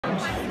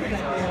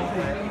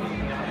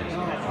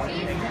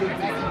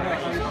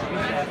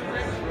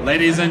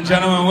Ladies and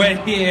gentlemen, we're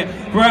here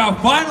for our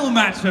final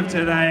match of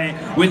today.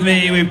 With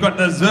me, we've got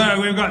the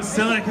Zerg, we've got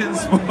Silicon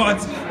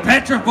Sports,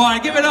 Petrify.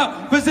 Give it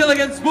up for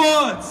Silicon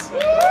Sports!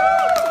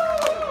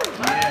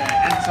 Yeah,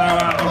 and so,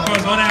 of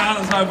course, on our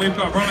other side, we've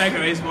got from Echo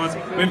Esports,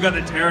 we've got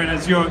the Terran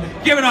Azure.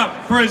 Give it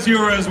up for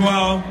Azure as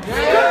well.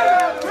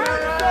 Yeah,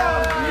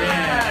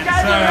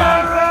 so,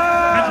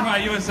 Petrify,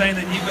 you were saying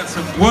that you've got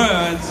some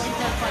words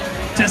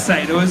to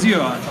say to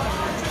Azure.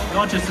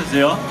 Not just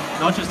Azure,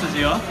 not just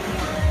Azure.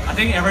 I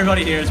think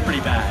everybody here is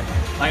pretty bad.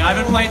 Like, I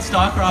haven't played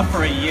StarCraft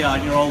for a year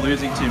and you're all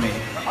losing to me.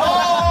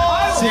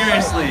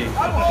 Seriously,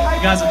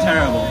 you guys are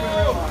terrible.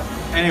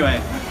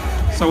 Anyway.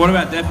 So what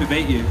about Def, who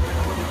beat you?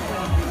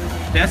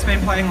 Def's been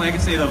playing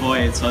Legacy of the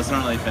Void, so it's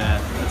not really fair.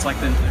 It's like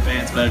the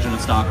advanced version of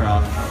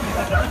StarCraft.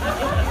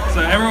 So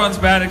everyone's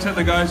bad except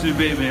the guys who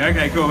beat me.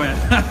 Okay, cool, man.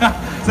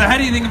 So how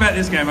do you think about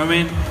this game? I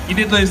mean, you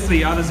did lose to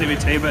the other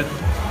CBT, but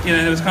you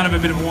know, there was kind of a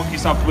bit of wonky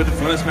stuff with the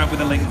first map with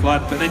the Link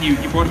Flood, but then you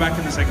brought it back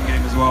in the second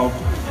game as well.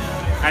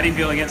 How do you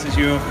feel against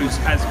Azure, who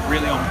has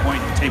really on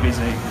point TBZ?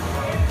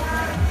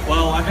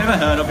 Well, I've never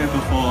heard of him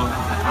before.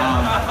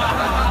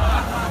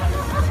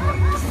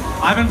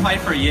 I haven't played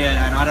for a year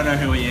and I don't know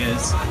who he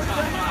is.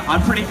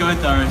 I'm pretty good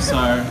though, so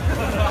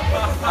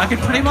I could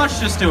pretty much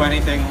just do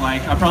anything.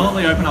 Like, I'll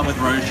probably open up with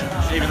Roche,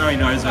 even though he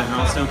knows it, and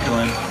I'll still kill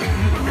him.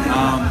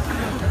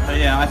 But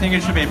yeah, I think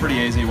it should be a pretty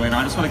easy win.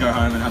 I just want to go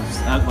home and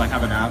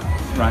have a nap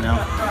right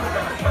now.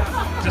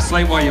 Just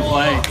sleep while you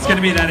play. It's going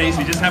to be that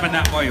easy. Just have a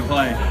nap while you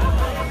play.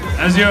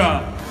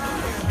 Azure,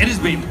 it has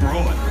been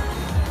brought.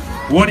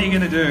 What are you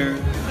going to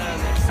do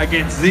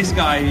against this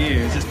guy here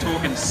who's just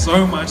talking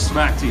so much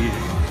smack to you?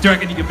 Do you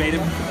reckon you can beat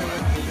him?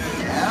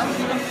 Yeah.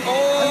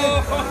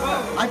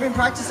 I've been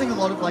practicing a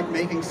lot of like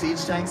making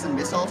siege tanks and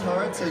missile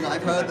turrets, and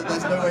I've heard that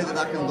there's no way that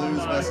I can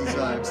lose versus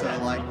Zerg, so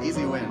like,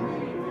 easy win.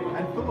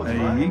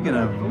 Are you going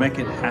to make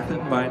it happen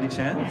by any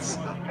chance?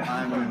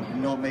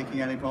 I'm not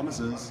making any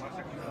promises.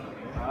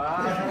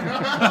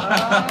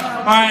 Alright,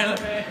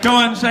 go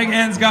on, shake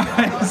hands,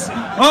 guys.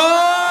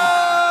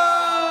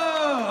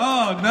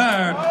 Oh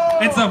no.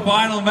 It's a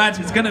final match.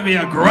 It's going to be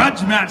a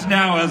grudge match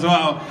now as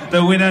well.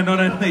 The winner not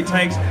only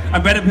takes a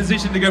better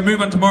position to go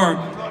move on tomorrow,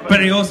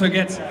 but he also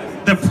gets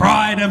the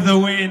pride of the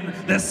win,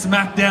 the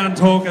SmackDown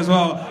talk as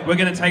well. We're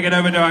going to take it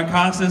over to our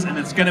casters, and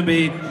it's going to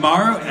be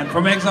Maru, and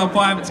from Exile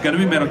 5, it's going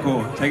to be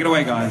Metalcore. Take it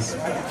away, guys.